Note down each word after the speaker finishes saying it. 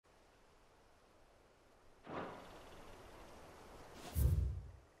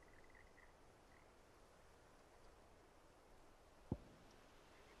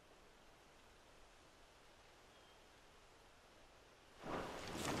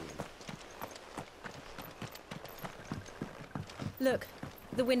Look,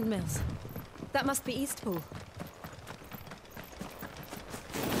 the windmills. That must be Eastpool.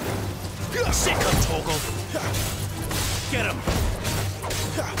 Sick of Toggle! Get him!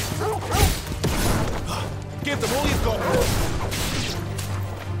 Give them all you've got!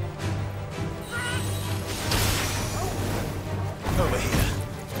 Over here.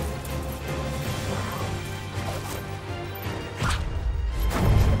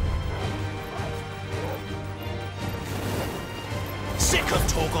 Sick of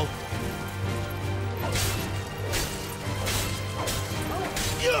Toggle!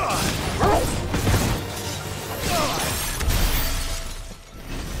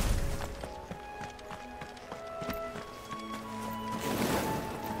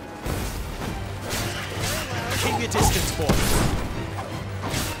 Keep your distance, boy.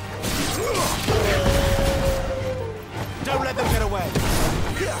 Don't let them get away.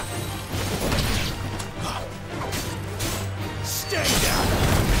 Stay down.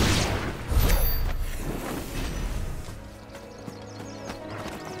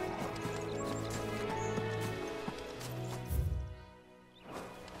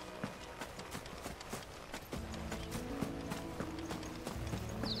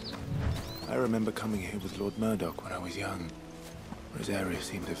 I remember coming here with Lord Murdoch when I was young. Rosaria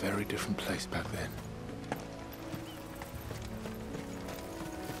seemed a very different place back then.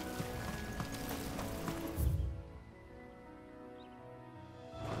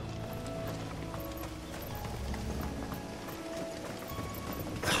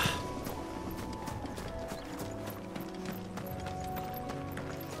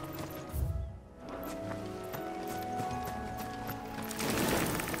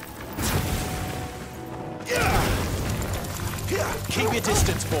 Keep your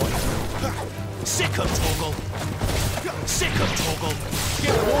distance, boy. Sick of Toggle. Sick of Toggle.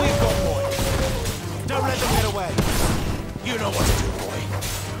 Give them all you've got, boy. Don't let them get away. You know what to do, boy.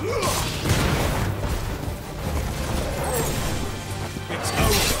 It's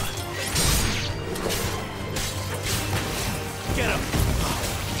over. Get him.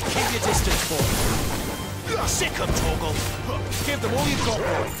 Keep your distance, boy. Sick of Toggle. Give them all you've got,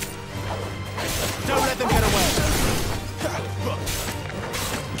 boy. Don't let them get away.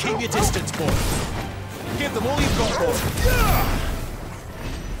 Keep your distance, boy. Give them all you've got, boy.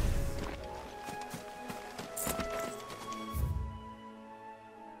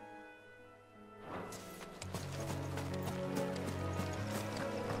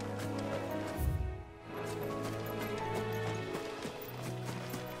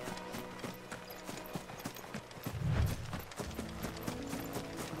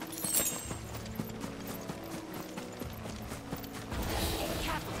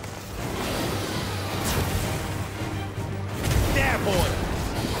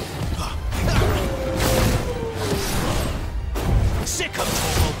 Sick of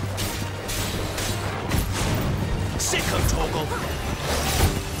Toggle! Sick of Toggle!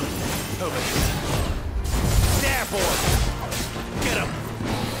 Over here. There, boy! Get him!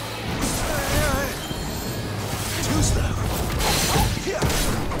 Too slow.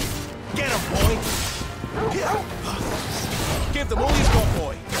 Get him, boy! Give them all you've got,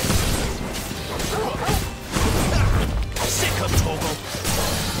 boy! Sick of Toggle!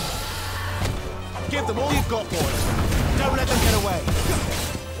 Give them all you've got, boy! Don't let them get away.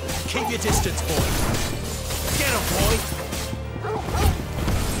 Keep your distance, boy. Get him, boy.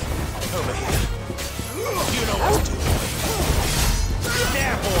 Over here. You know what to do, boy.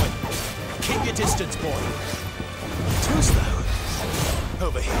 There, boy. Keep your distance, boy. Too slow.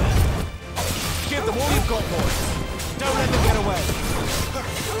 Over here. Give them all you've got, boy. Don't let them get away.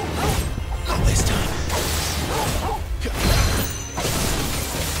 Not this time.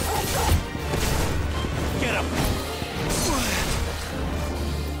 Get him.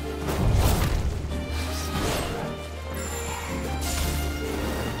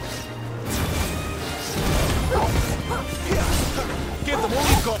 Give them all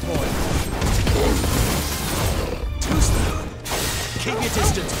you've got, boy. Too slow. Keep your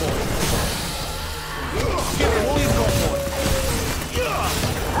distance, boy. Give them all you've got, boy.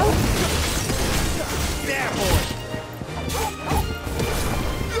 There, boy.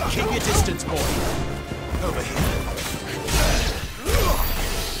 Keep your distance, boy. Over here.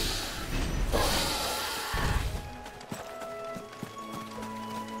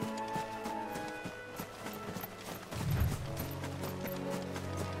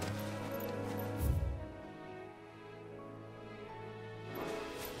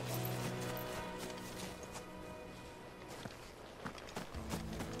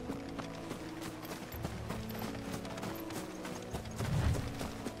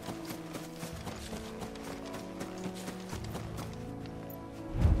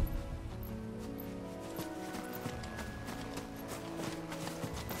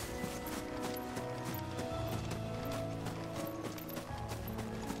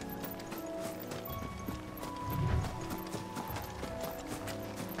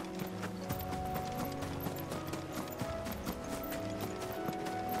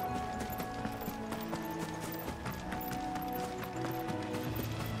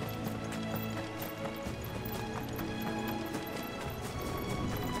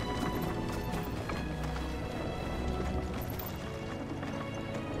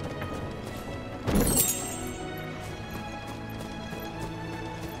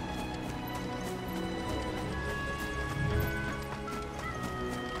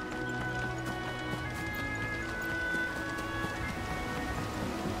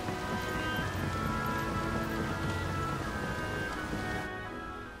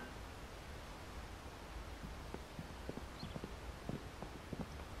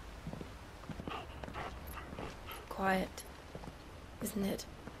 quiet, isn't it?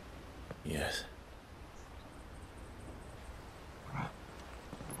 Yes.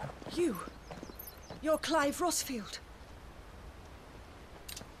 You're Clive Rossfield.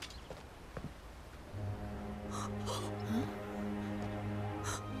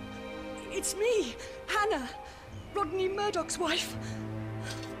 It's me, Hannah, Rodney Murdoch's wife.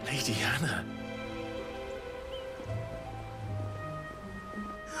 Lady Hannah.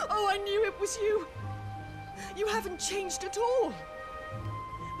 Oh, I knew it was you. You haven't changed at all.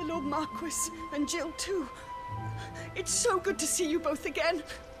 The Lord Marquis and Jill too. It's so good to see you both again.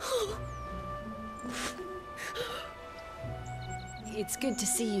 It's good to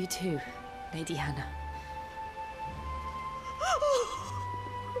see you too, Lady Hannah.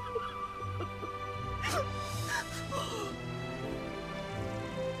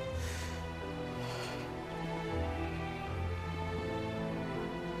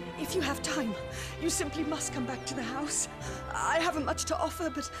 If you have time, you simply must come back to the house. I haven't much to offer,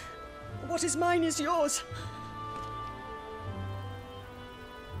 but what is mine is yours.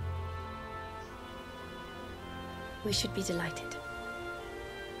 We should be delighted.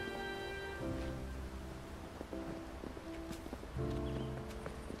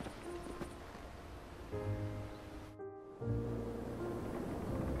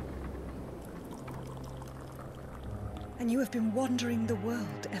 And you have been wandering the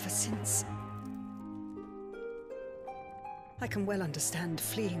world ever since. I can well understand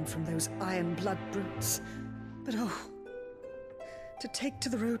fleeing from those iron blood brutes, but oh, to take to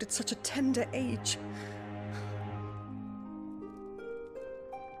the road at such a tender age.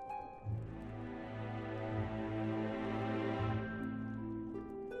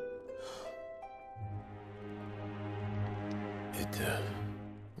 It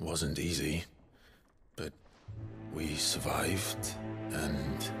wasn't easy, but we survived,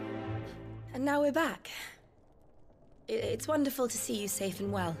 and now we're back. It's wonderful to see you safe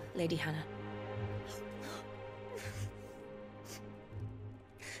and well, Lady Hannah.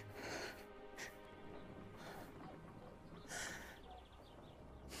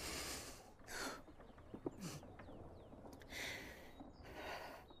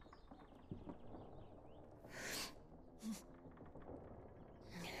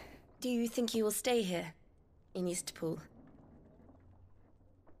 Do you think you will stay here, in Eastpool?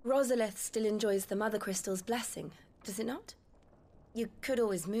 Rosalith still enjoys the Mother Crystal's blessing, does it not? You could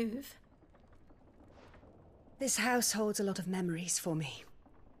always move. This house holds a lot of memories for me.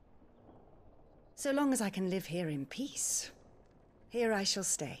 So long as I can live here in peace, here I shall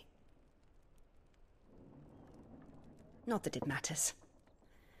stay. Not that it matters.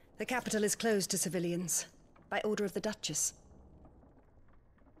 The capital is closed to civilians, by order of the Duchess.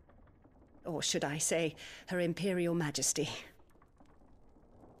 Or should I say, Her Imperial Majesty.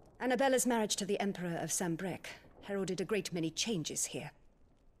 Annabella's marriage to the Emperor of Sambrec heralded a great many changes here.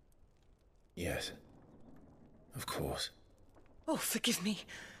 yes, of course. Oh, forgive me.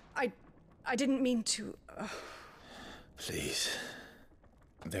 I didn't mean to... Please,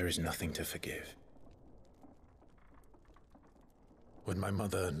 there is nothing to forgive. Would my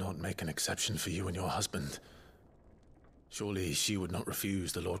mother not make an exception for you and your husband? Surely she would not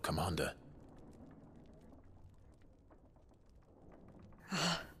refuse the Lord Commander.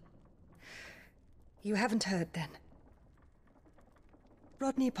 You haven't heard, then.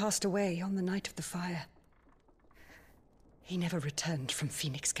 Rodney passed away on the night of the fire. He never returned from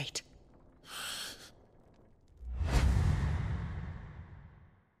Phoenix Gate.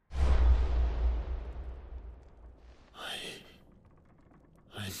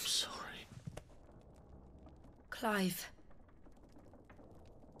 I'm sorry. Clive.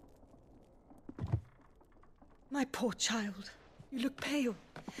 My poor child. You look pale.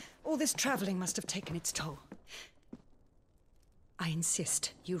 All this traveling must have taken its toll. I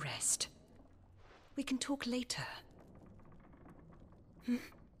insist you rest. We can talk later.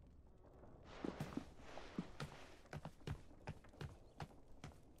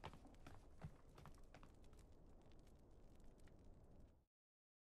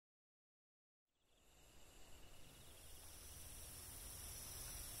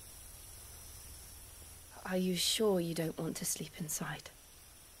 Are you sure you don't want to sleep inside?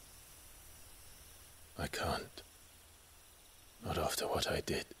 I can't. Not after what I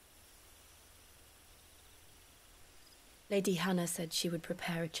did. Lady Hannah said she would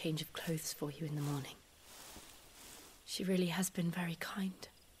prepare a change of clothes for you in the morning. She really has been very kind.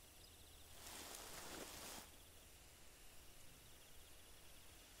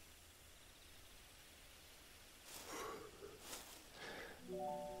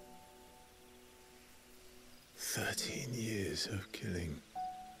 "13 years of killing.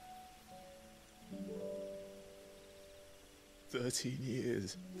 13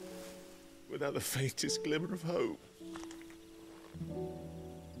 years, without the faintest glimmer of hope.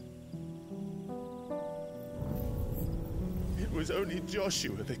 It was only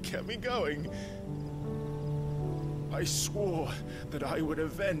Joshua that kept me going. I swore that I would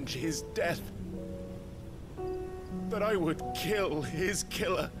avenge his death. That I would kill his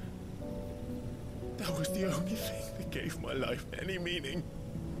killer. That was the only thing that gave my life any meaning.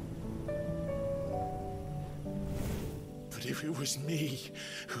 But if it was me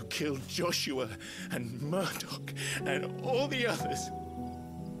who killed Joshua and Murdoch and all the others,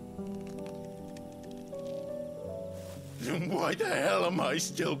 then why the hell am I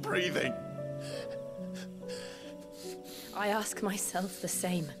still breathing? I ask myself the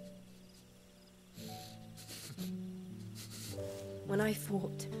same. When I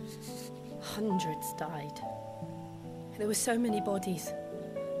fought, hundreds died. There were so many bodies,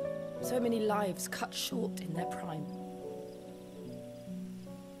 so many lives cut short in their prime.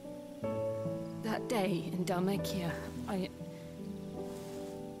 That day in Dalmacia, I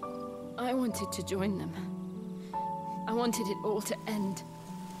wanted to join them. I wanted it all to end.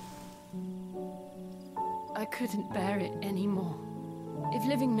 I couldn't bear it anymore. If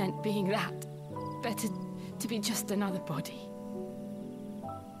living meant being that, better to be just another body.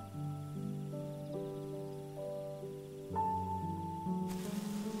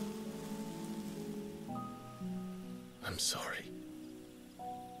 I'm sorry.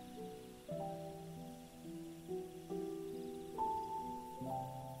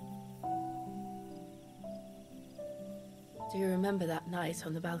 Do you remember that night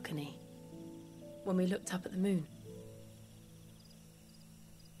on the balcony, when we looked up at the moon?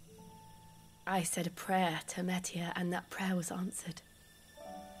 I said a prayer to Metia, and that prayer was answered.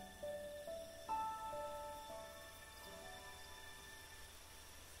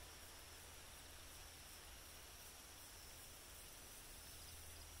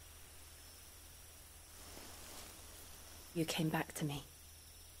 You came back to me.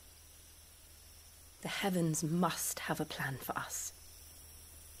 The heavens must have a plan for us.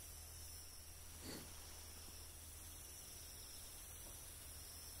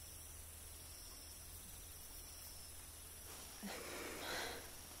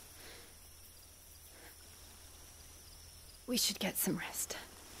 We should get some rest.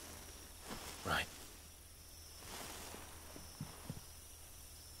 Right.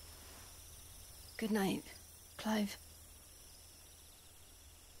 Good night, Clive.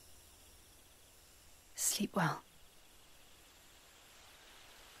 Sleep well.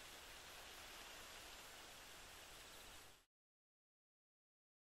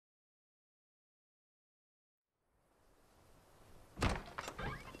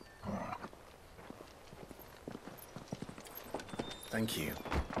 Thank you,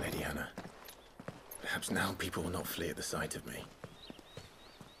 Lady Hannah. Perhaps now people will not flee at the sight of me.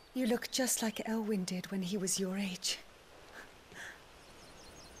 You look just like Elwyn did when he was your age.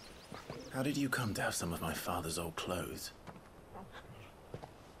 How did you come to have some of my father's old clothes?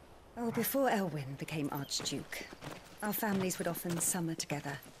 Oh, before Elwyn became Archduke, our families would often summer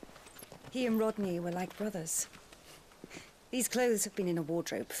together. He and Rodney were like brothers. These clothes have been in a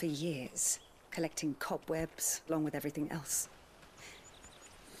wardrobe for years, collecting cobwebs along with everything else.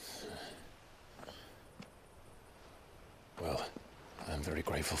 Well, I'm very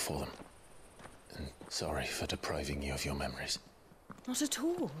grateful for them. And sorry for depriving you of your memories. Not at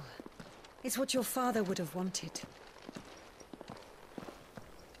all. It's what your father would have wanted.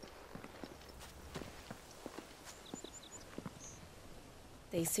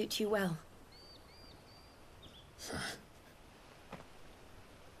 They suit you well.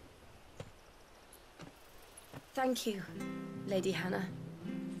 Thank you, Lady Hannah.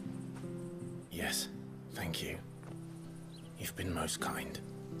 Yes, thank you. You've been most kind.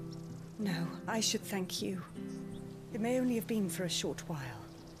 No, I should thank you. It may only have been for a short while,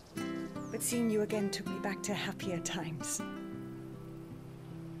 but seeing you again took me back to happier times.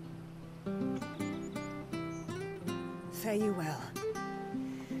 Fare you well,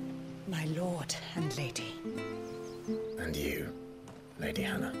 my lord and lady. And you, Lady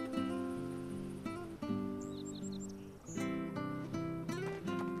Hannah.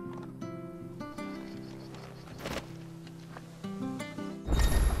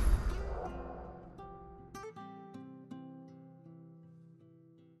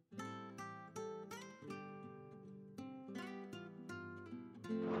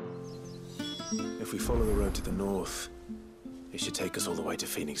 If we follow the road to the north, it should take us all the way to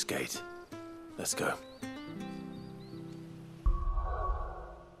Phoenix Gate. Let's go.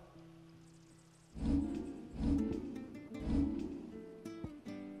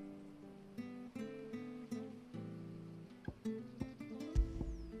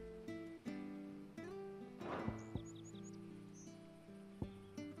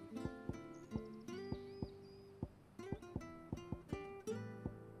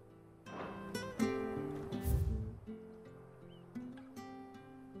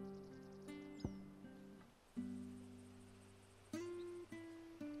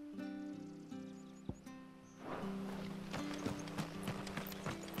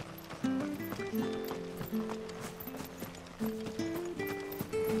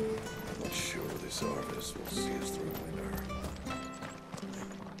 This will see us through winter.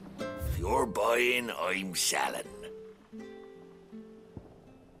 If you're buying, I'm selling.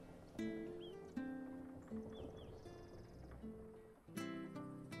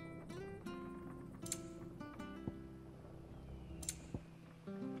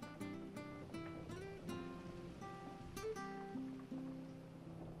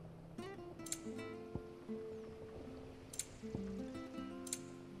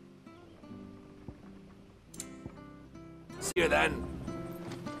 See you then.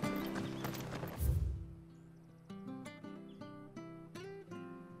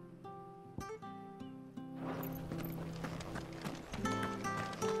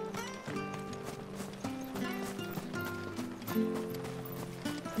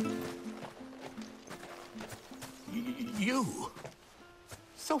 You?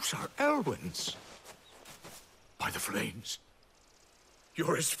 Those are Elwyn's. By the flames.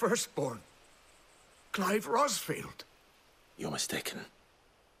 You're his firstborn. Clive Rosfield. You're mistaken.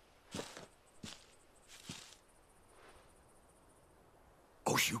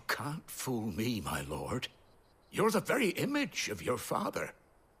 Oh, you can't fool me, my lord. You're the very image of your father.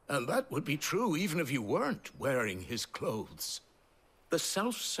 And that would be true even if you weren't wearing his clothes. The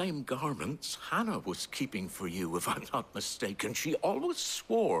self-same garments Hannah was keeping for you, if I'm not mistaken. She always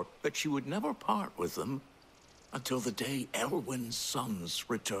swore that she would never part with them until the day Elwyn's sons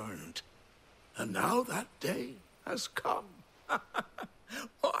returned. And now that day has come.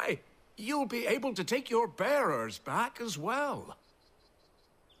 Why, you'll be able to take your bearers back as well.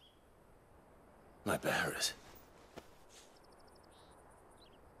 My bearers?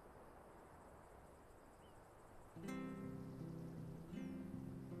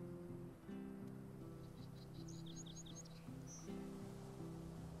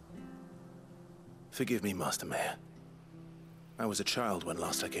 Forgive me, Master Mayor. I was a child when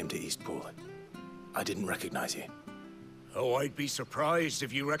last I came to Eastpool. I didn't recognize you. Oh, I'd be surprised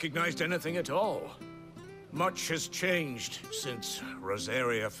if you recognized anything at all. Much has changed since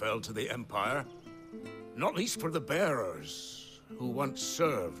Rosaria fell to the Empire. Not least for the bearers, who once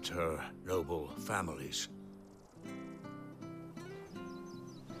served her noble families.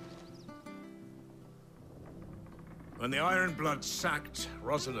 When the Ironbloods sacked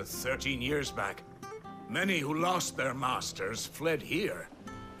Rosalith 13 years back, many who lost their masters fled here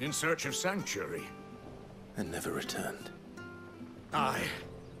in search of sanctuary. And never returned. Aye.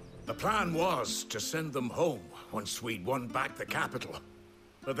 The plan was to send them home once we'd won back the capital.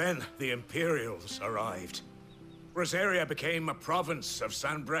 But then the Imperials arrived. Rosaria became a province of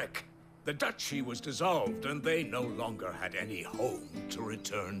Sanbreque. The duchy was dissolved, and they no longer had any home to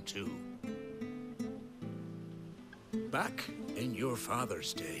return to. Back in your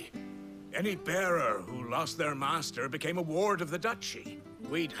father's day, any bearer who lost their master became a ward of the duchy.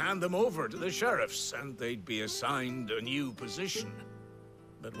 We'd hand them over to the sheriffs, and they'd be assigned a new position.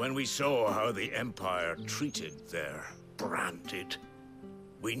 But when we saw how the Empire treated their branded,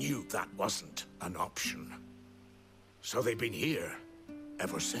 we knew that wasn't an option. So they've been here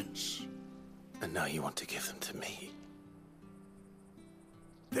ever since. And now you want to give them to me?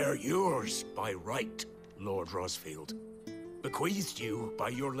 They're yours by right, Lord Rosfield. Bequeathed you by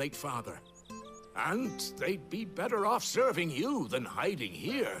your late father. And they'd be better off serving you than hiding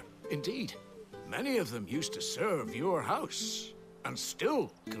here. Indeed, many of them used to serve your house, and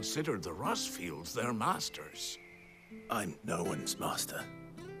still considered the Rosfields their masters. I'm no one's master.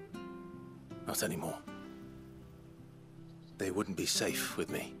 Not anymore. They wouldn't be safe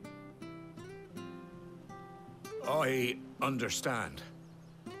with me. I understand.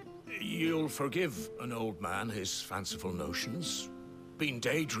 You'll forgive an old man his fanciful notions. Been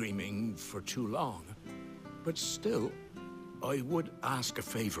daydreaming for too long. But still, I would ask a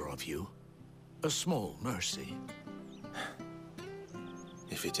favor of you. A small mercy.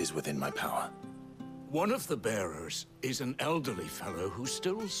 If it is within my power. One of the bearers is an elderly fellow who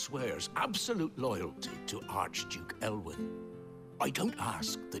still swears absolute loyalty to Archduke Elwyn. I don't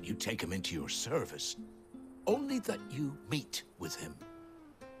ask that you take him into your service, only that you meet with him.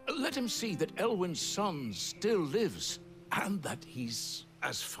 Let him see that Elwyn's son still lives, and that he's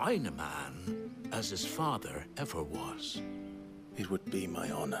as fine a man as his father ever was. It would be my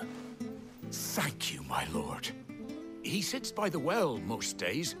honor. Thank you, my lord. He sits by the well most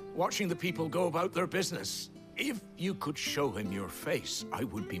days, watching the people go about their business. If you could show him your face, I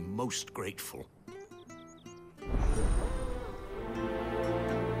would be most grateful.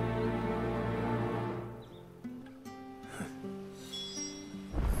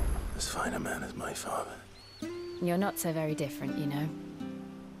 As fine a man as my father. You're not so very different, you know.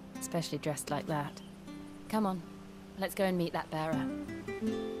 Especially dressed like that. Come on, let's go and meet that bearer.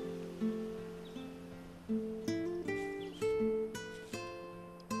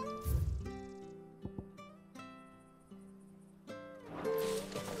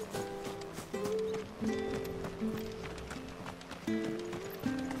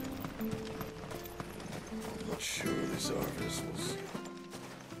 our vessels.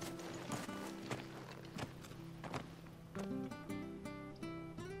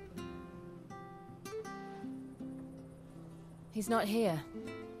 He's not here.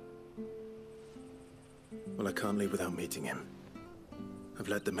 Well, I can't leave without meeting him. I've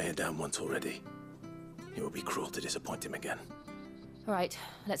let the mayor down once already. It would be cruel to disappoint him again. All right,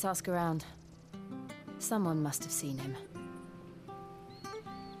 let's ask around. Someone must have seen him.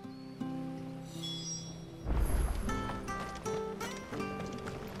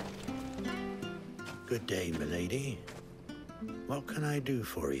 Good day, milady. What can I do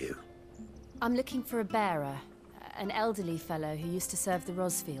for you? I'm looking for a bearer, an elderly fellow who used to serve the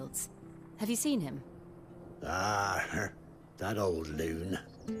Rosfields. Have you seen him? Ah, that old loon.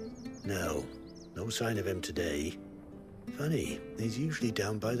 No, no sign of him today. Funny, he's usually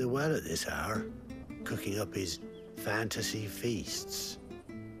down by the well at this hour, cooking up his fantasy feasts.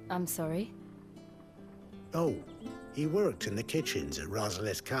 I'm sorry? Oh, he worked in the kitchens at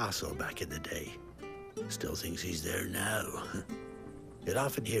Rosalith Castle back in the day. Still thinks he's there now. You'd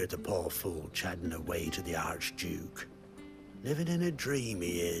often hear the poor fool chatting away to the Archduke. Living in a dream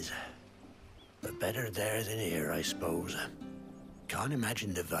he is. But better there than here, I suppose. Can't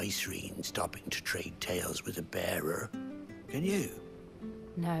imagine the Vicereine stopping to trade tales with a bearer. Can you?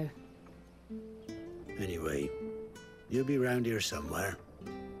 No. Anyway, you'll be round here somewhere.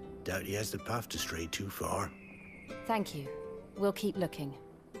 Doubt he has the path to stray too far. Thank you. We'll keep looking.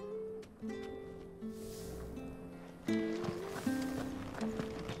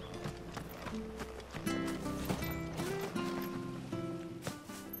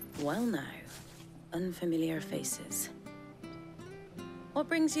 Well now, unfamiliar faces. What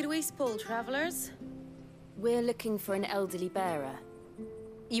brings you to Eastpool, travellers? We're looking for an elderly bearer.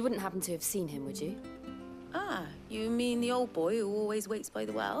 You wouldn't happen to have seen him, would you? Ah, you mean the old boy who always waits by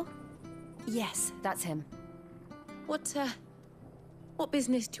the well? Yes, that's him. What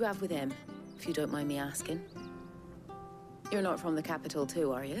business do you have with him, if you don't mind me asking? You're not from the capital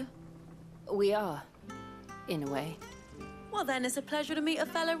too, are you? We are, in a way. Well then, it's a pleasure to meet a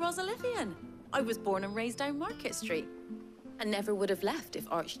fellow Rosalithian. I was born and raised down Market Street. And never would have left if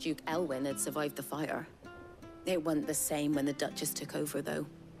Archduke Elwyn had survived the fire. It wasn't the same when the Duchess took over, though.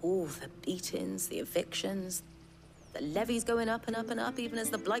 All the beatings, the evictions, the levies going up and up and up, even as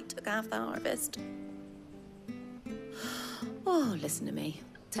the blight took half the harvest. Oh, listen to me,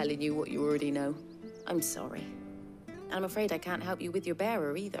 telling you what you already know. I'm sorry. And I'm afraid I can't help you with your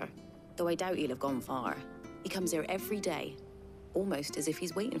bearer either, though I doubt he'll have gone far. He comes here every day, almost as if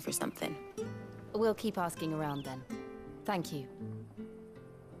he's waiting for something. We'll keep asking around then. Thank you.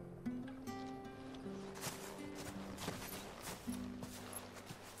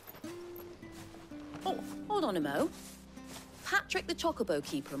 Oh, hold on a mo. Patrick the Chocobo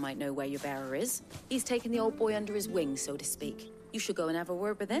Keeper might know where your bearer is. He's taken the old boy under his wing, so to speak. You should go and have a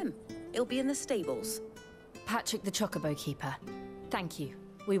word with him. He'll be in the stables. Patrick the Chocobo Keeper. Thank you.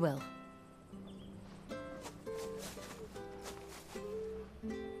 We will.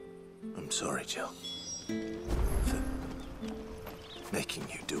 I'm sorry, Jill. For making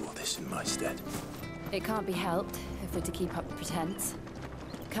you do all this in my stead. It can't be helped if we're to keep up the pretense.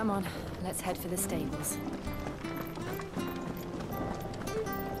 Come on, let's head for the stables.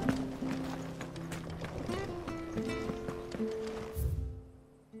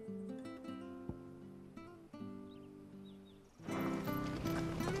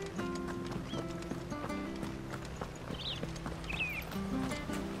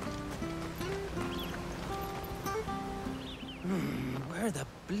 Where the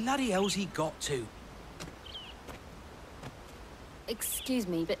bloody hell's he got to? Excuse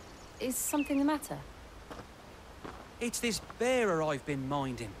me, but is something the matter? It's this bearer I've been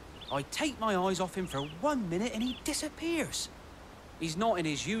minding. I take my eyes off him for 1 minute and he disappears. He's not in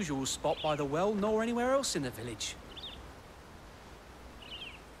his usual spot by the well, nor anywhere else in the village.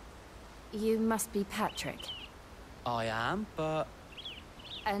 You must be Patrick. I am, but...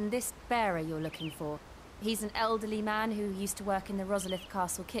 And this bearer you're looking for, he's an elderly man who used to work in the Rosalith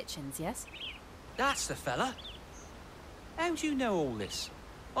Castle kitchens, yes? That's the fella. How do you know all this?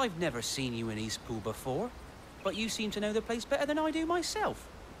 I've never seen you in Eastpool before, but you seem to know the place better than I do myself.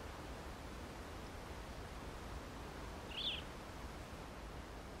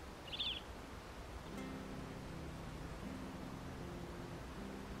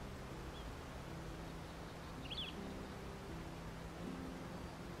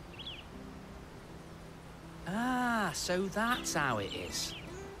 Ah, so that's how it is.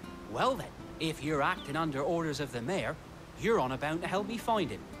 Well then, if you're acting under orders of the mayor, you're on about to help me find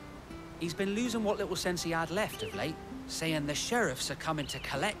him. He's been losing what little sense he had left of late, saying the sheriffs are coming to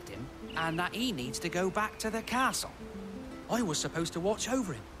collect him and that he needs to go back to the castle. I was supposed to watch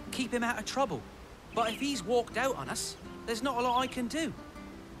over him, keep him out of trouble. But if he's walked out on us, there's not a lot I can do.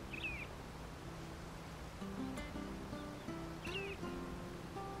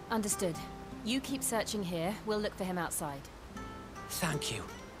 Understood. You keep searching here, we'll look for him outside. Thank you.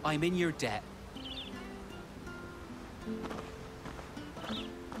 I'm in your debt.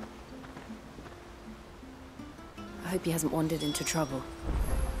 I hope he hasn't wandered into trouble.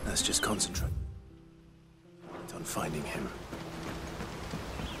 Let's just concentrate on finding him.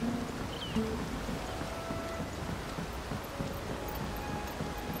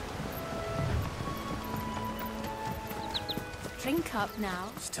 Drink up now.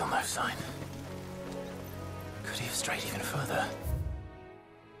 Still no sign. Could he have strayed even further?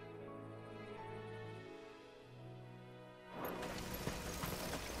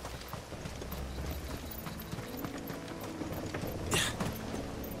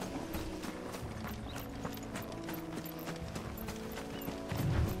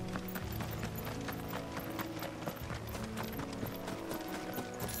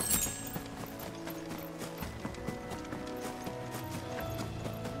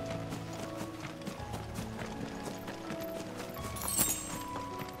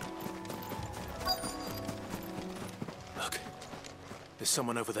 There's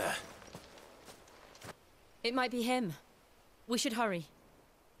someone over there. It might be him. We should hurry.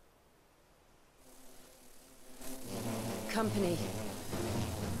 Company.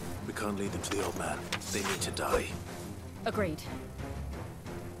 We can't lead them to the old man. They need to die. Agreed.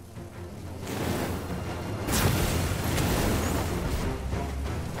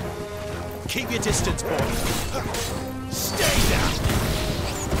 Keep your distance, boy. Stay down.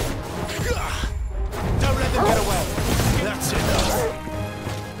 Don't let them get away. That's enough.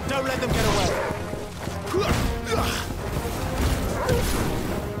 Don't let them get away.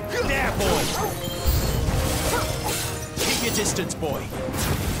 There, boy. Keep your distance, boy.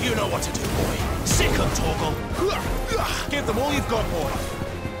 You know what to do, boy. Sick of Torgal. Give them all you've got, boy.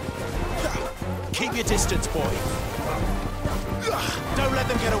 Keep your distance, boy. Don't let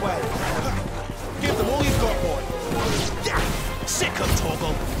them get away. Give them all you've got, boy. Sick of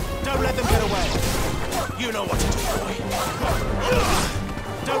Torgal. Don't let them get away. You know what to do, boy.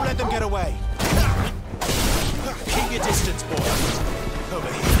 Don't let them get away. Keep your distance, boy.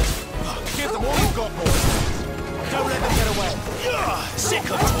 Over here. Give them all you've got, boy. Don't let them get away. Sick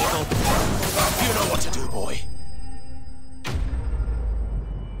of Torgal. You know what to do, boy.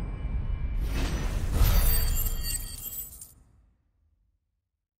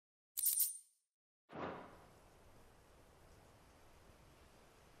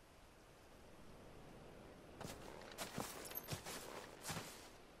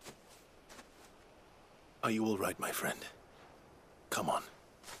 Are you all right, my friend? Come on.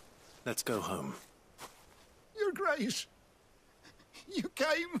 Let's go home. Your Grace, you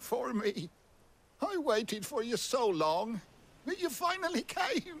came for me. I waited for you so long, but you finally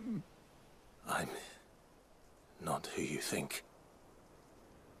came. I'm not who you think.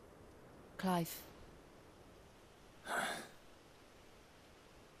 Clive.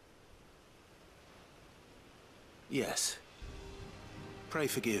 Yes. Pray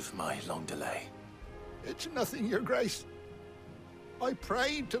forgive my long delay. It's nothing, Your Grace. I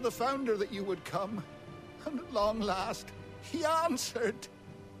prayed to the Founder that you would come, and at long last, he answered.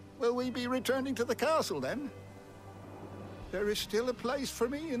 Will we be returning to the castle, then? There is still a place for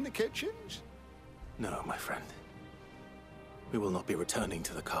me in the kitchens? No, my friend. We will not be returning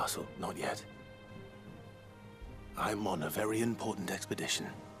to the castle, not yet. I'm on a very important expedition.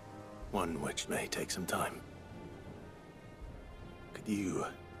 One which may take some time. Could you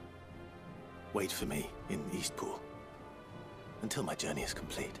wait for me in Eastpool until my journey is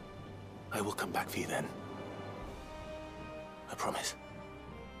complete? I will come back for you then. I promise.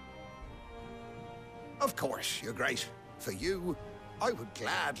 Of course, Your Grace. For you, I would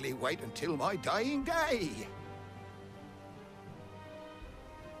gladly wait until my dying day.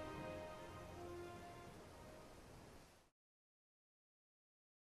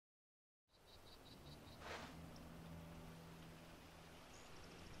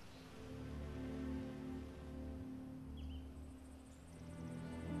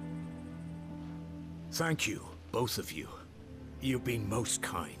 Thank you, both of you. You've been most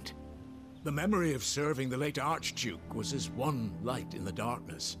kind. The memory of serving the late Archduke was as one light in the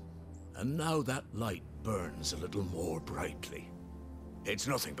darkness, and now that light burns a little more brightly. It's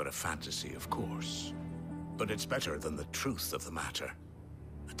nothing but a fantasy, of course, but it's better than the truth of the matter.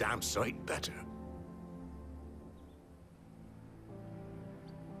 A damn sight better.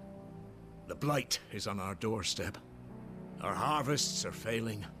 The blight is on our doorstep. Our harvests are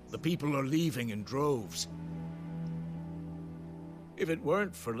failing. The people are leaving in droves. If it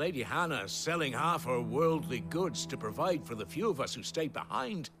weren't for Lady Hannah selling half her worldly goods to provide for the few of us who stayed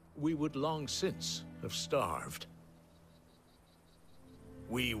behind, we would long since have starved.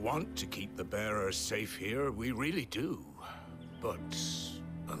 We want to keep the bearers safe here, we really do. But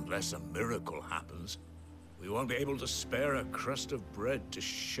unless a miracle happens, we won't be able to spare a crust of bread to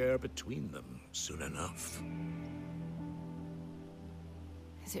share between them soon enough.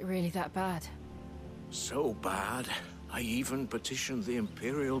 Is it really that bad? So bad, I even petitioned the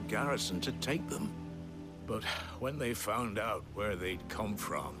Imperial garrison to take them. But when they found out where they'd come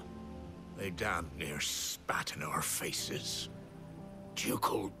from, they damn near spat in our faces.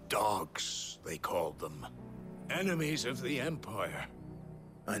 Ducal dogs, they called them. Enemies of the Empire.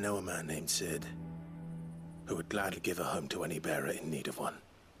 I know a man named Sid, who would gladly give a home to any bearer in need of one.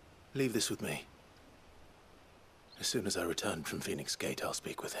 Leave this with me. As soon as I return from Phoenix Gate, I'll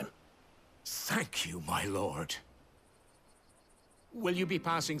speak with him. Thank you, my lord. Will you be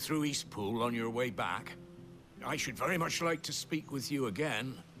passing through Eastpool on your way back? I should very much like to speak with you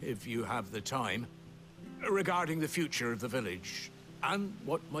again, if you have the time, regarding the future of the village, and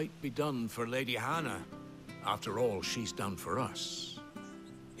what might be done for Lady Hannah, after all she's done for us.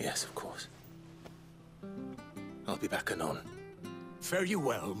 Yes, of course. I'll be back anon. Fare you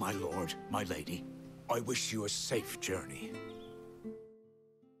well, my lord, my lady. I wish you a safe journey.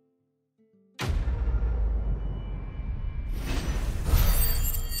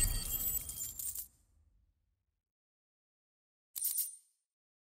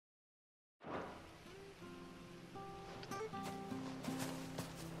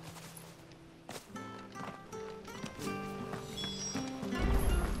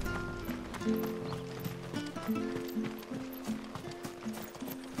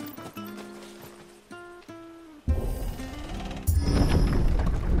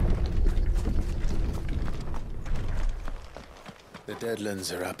 The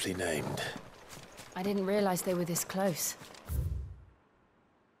Deadlands are aptly named. I didn't realize they were this close.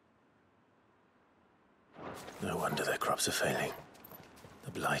 No wonder their crops are failing.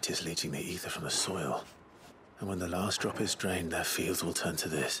 The blight is leaching the ether from the soil. And when the last drop is drained, their fields will turn to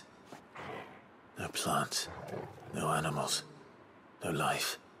this. No plants, no animals, no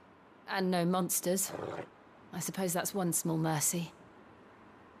life. And no monsters. I suppose that's one small mercy.